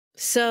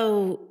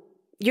So,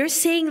 you're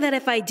saying that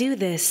if I do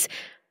this,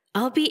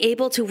 I'll be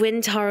able to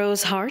win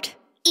Taro's heart?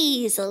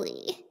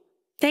 Easily.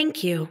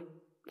 Thank you.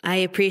 I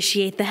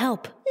appreciate the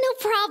help. No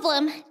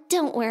problem.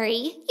 Don't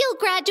worry. You'll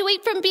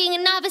graduate from being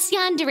a novice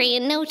yandere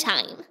in no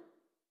time.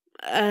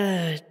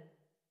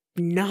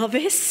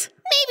 Novice?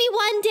 Maybe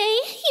one day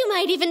you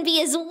might even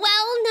be as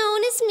well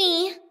known as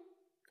me.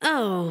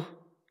 Oh,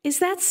 is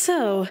that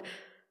so?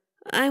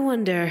 I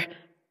wonder,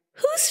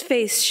 whose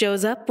face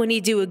shows up when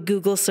you do a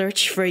Google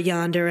search for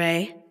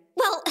yandere?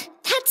 Well,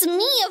 that's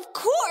me, of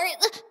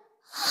course.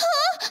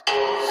 Huh?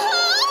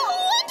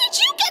 When did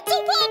you get so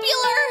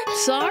popular?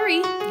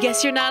 Sorry,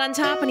 guess you're not on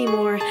top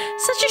anymore.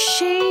 Such a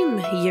shame.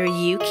 Your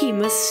Yuki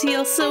must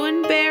feel so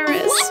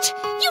embarrassed.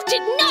 What? You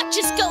did not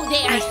just go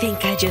there. I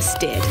think I just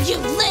did. You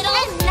little...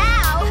 And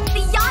now,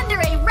 the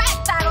yandere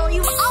rap battle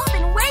you've all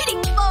been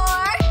waiting for.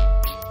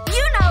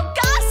 Yuno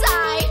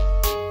Gasai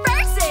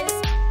versus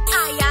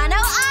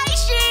Ayano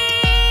Aishi.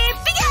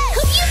 Begin!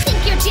 Who do you think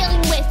you're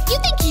dealing with? You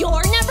think you're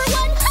number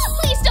one?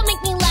 Please don't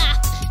make me laugh.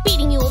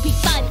 Beating you will be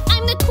fun.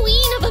 I'm the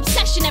queen of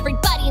obsession.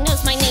 Everybody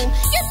knows my name.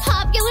 You're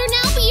popular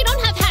now, but you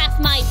don't have half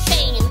my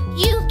fame.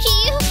 Yuki,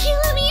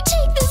 let me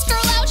take this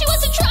girl out. She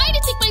wasn't trying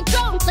to take my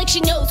throne like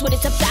she knows what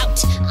it's about.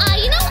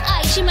 Ayano,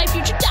 my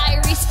future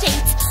diary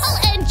states,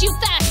 I'll end you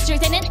faster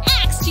than an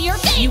axe to your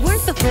face. You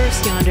weren't the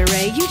first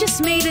yandere, you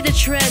just made it a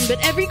trend. But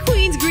every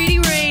queen's greedy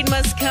reign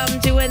must come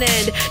to an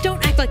end.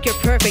 Don't act like you're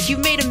perfect, you've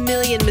made a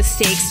million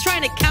mistakes.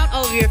 Trying to count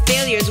all of your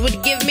failures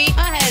would give me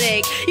a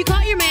headache. You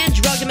caught your man,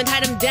 drugged him, and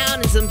tied him down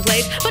in some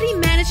place, but he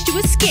managed to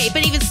escape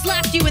and even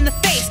slapped you in the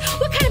face.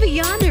 What kind of a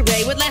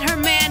yandere would let her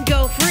man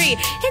go free?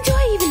 And do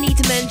I even need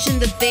to mention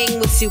the thing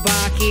with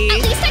Tsubaki?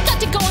 At least I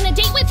got to go on a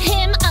date with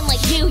him,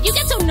 unlike you. You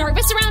get so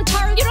nervous around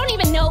Taro, you don't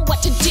even know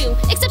what to do,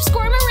 except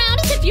squirm around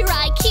as if your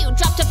IQ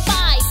dropped to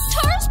 5.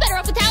 Taro's better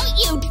off without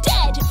you,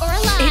 dead or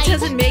alive. It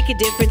doesn't make a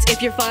difference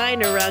if you're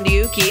fine around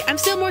Yuki. I'm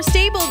still more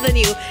stable than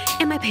you.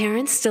 And my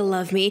parents still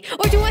love me.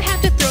 Or do I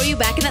have to throw you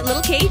back in that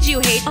little cage you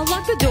hate? I'll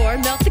lock the door,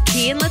 melt the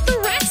key, and let the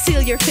rat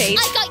seal your fate.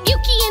 I got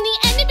Yuki in the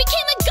end and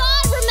became a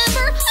god,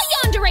 remember? A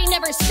yandere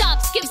never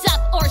stops, gives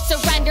up, or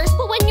surrenders.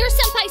 But when your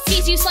senpai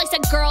sees you slice a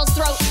girl's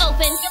throat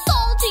open, you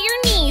fall to your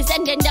knees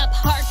and end up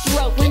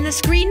heartbroken. When the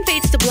screen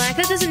fades to black,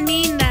 that doesn't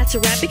mean that's a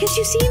wrap, because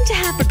you seem to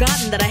have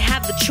forgotten that I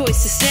have the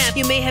choice to snap.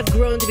 You may have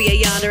grown to be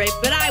a yandere,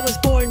 but I was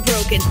born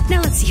broken.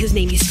 Now let's see whose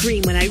name you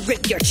scream when I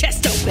rip your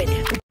chest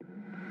open.